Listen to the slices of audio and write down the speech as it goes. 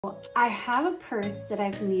I have a purse that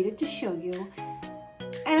I've needed to show you,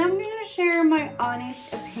 and I'm gonna share my honest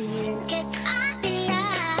opinion.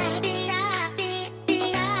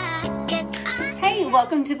 Hey,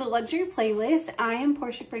 welcome to the luxury playlist. I am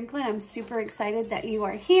Portia Franklin. I'm super excited that you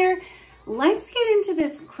are here. Let's get into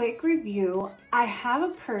this quick review. I have a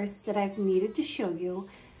purse that I've needed to show you,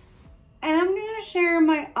 and I'm gonna share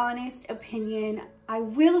my honest opinion. I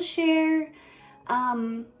will share,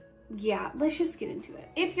 yeah, let's just get into it.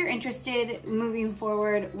 If you're interested moving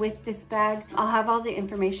forward with this bag, I'll have all the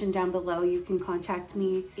information down below. You can contact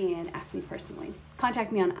me and ask me personally.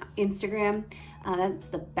 Contact me on Instagram. That's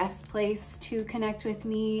the best place to connect with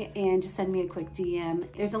me, and just send me a quick DM.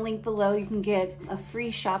 There's a link below. You can get a free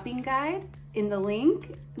shopping guide in the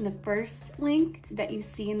link, in the first link that you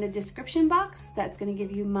see in the description box. That's gonna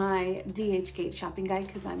give you my DHgate shopping guide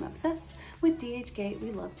because I'm obsessed with DHgate.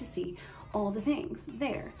 We love to see all the things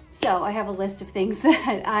there. So I have a list of things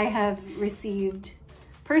that I have received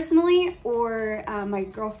personally, or my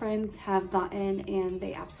girlfriends have gotten and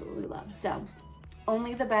they absolutely love. So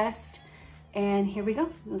only the best. And here we go,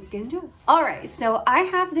 let's get into it. All right, so I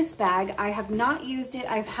have this bag. I have not used it.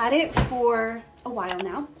 I've had it for a while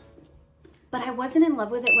now, but I wasn't in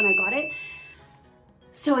love with it when I got it.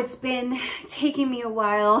 So it's been taking me a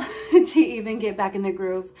while to even get back in the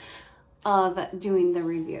groove of doing the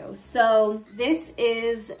review. So this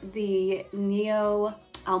is the Neo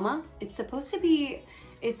Alma. It's supposed to be,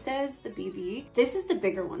 it says the BB. This is the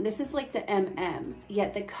bigger one. This is like the MM,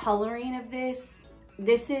 yet the coloring of this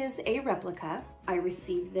is a replica. I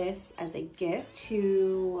received this as a gift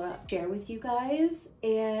to share with you guys,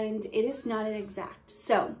 and it is not an exact.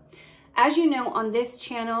 So as you know, on this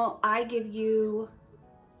channel, I give you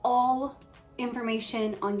all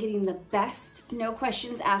information on getting the best, no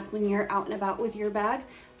questions asked when you're out and about with your bag.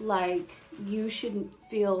 Like, you should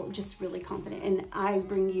feel just really confident, and I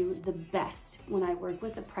bring you the best when I work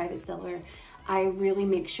with a private seller. I really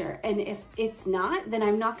make sure, and if it's not, then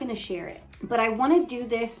I'm not going to share it. But I want to do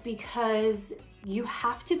this because you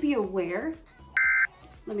have to be aware.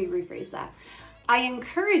 Let me rephrase that. I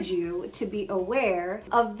encourage you to be aware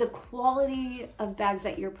of the quality of bags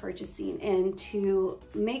that you're purchasing, and to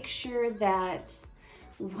make sure that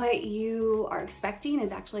what you are expecting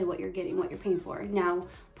is actually what you're getting, what you're paying for. Now,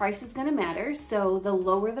 price is going to matter. So the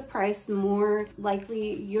lower the price, the more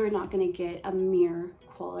likely you're not going to get a mere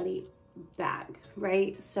quality bag,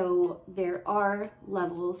 right? So there are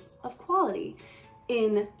levels of quality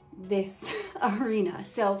in this arena.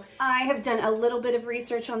 So I have done a little bit of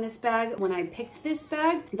research on this bag. When I picked this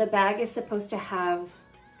bag, the bag is supposed to have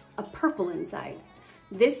a purple inside.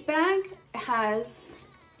 This bag has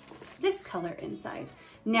this color inside.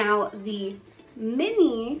 Now the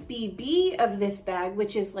mini BB of this bag,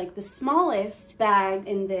 which is like the smallest bag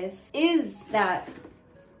in this, is that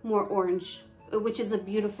more orange, which is a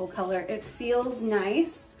beautiful color. It feels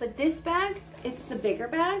nice. But this bag, it's the bigger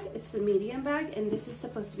bag, it's the medium bag, and this is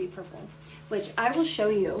supposed to be purple, which I will show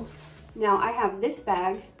you. Now I have this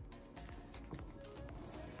bag.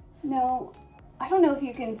 No, I don't know if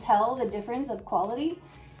you can tell the difference of quality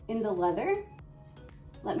in the leather.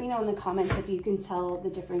 Let me know in the comments if you can tell the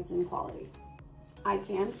difference in quality. I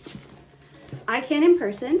can. I can in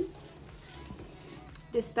person.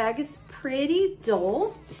 This bag is pretty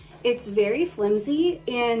dull. It's very flimsy,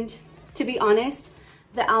 and to be honest,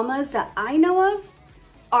 the Almas that I know of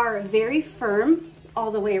are very firm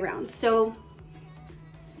all the way around. So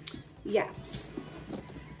yeah.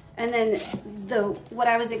 And then what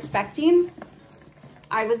I was expecting,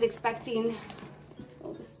 oh,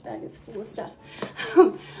 this bag is full of stuff.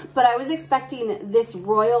 But I was expecting this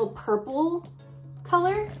royal purple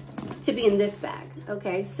color to be in this bag.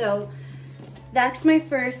 Okay, so that's my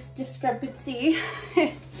first discrepancy.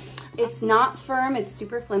 It's not firm, it's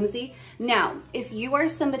super flimsy. Now, if you are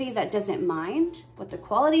somebody that doesn't mind what the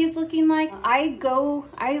quality is looking like, I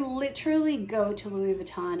literally go to Louis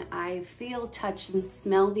Vuitton. I feel, touch, and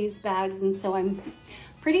smell these bags, and so I'm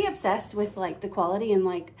pretty obsessed with like the quality, and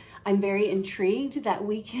like I'm very intrigued that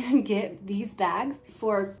we can get these bags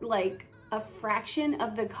for like a fraction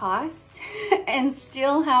of the cost and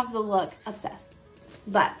still have the look. Obsessed.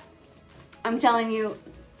 But I'm telling you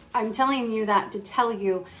that to tell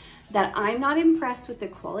you that I'm not impressed with the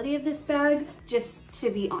quality of this bag, just to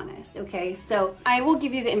be honest, okay? So I will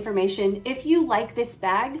give you the information. If you like this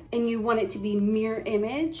bag and you want it to be mirror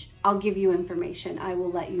image, I'll give you information. I will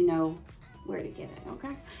let you know where to get it,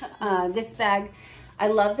 okay? This bag, I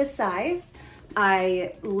love the size.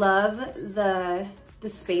 I love the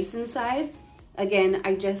space inside. Again,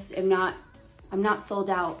 I'm not sold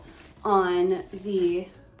out on the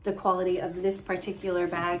quality of this particular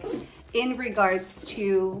bag. in regards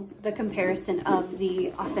to the comparison of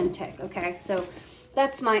the authentic, okay? So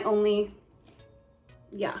that's my only,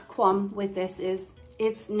 qualm with this is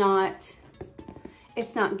it's not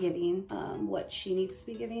giving what she needs to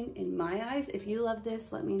be giving in my eyes. If you love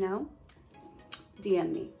this, let me know.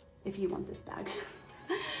 DM me if you want this bag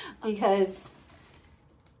because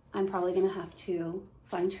I'm probably gonna have to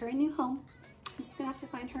find her a new home. I'm just gonna have to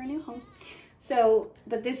find her a new home. So,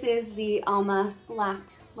 but this is the Alma black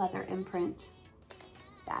leather imprint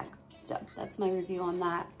bag. So that's my review on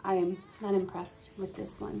that. I'm not impressed with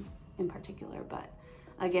this one in particular, but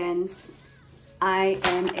again, I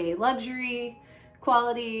am a luxury,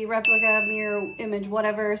 quality, replica, mirror, image,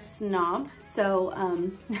 whatever snob. So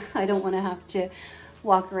I don't want to have to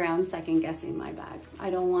walk around second guessing my bag. I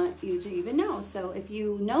don't want you to even know. So if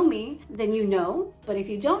you know me, then you know. But if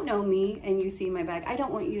you don't know me and you see my bag, I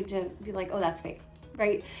don't want you to be like, oh, that's fake,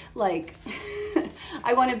 right? Like,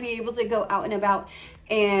 I want to be able to go out and about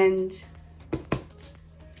and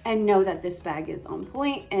know that this bag is on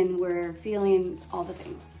point and we're feeling all the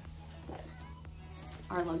things that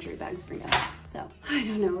our luxury bags bring us. So I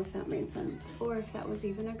don't know if that made sense or if that was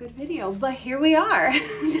even a good video, but here we are.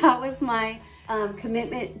 That was my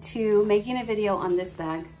commitment to making a video on this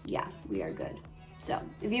bag. Yeah, we are good. So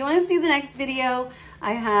if you want to see the next video,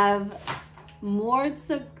 I have more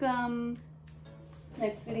to come.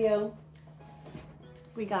 Next video,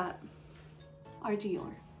 we got our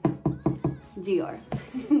Dior.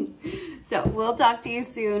 So we'll talk to you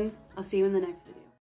soon. I'll see you in the next video.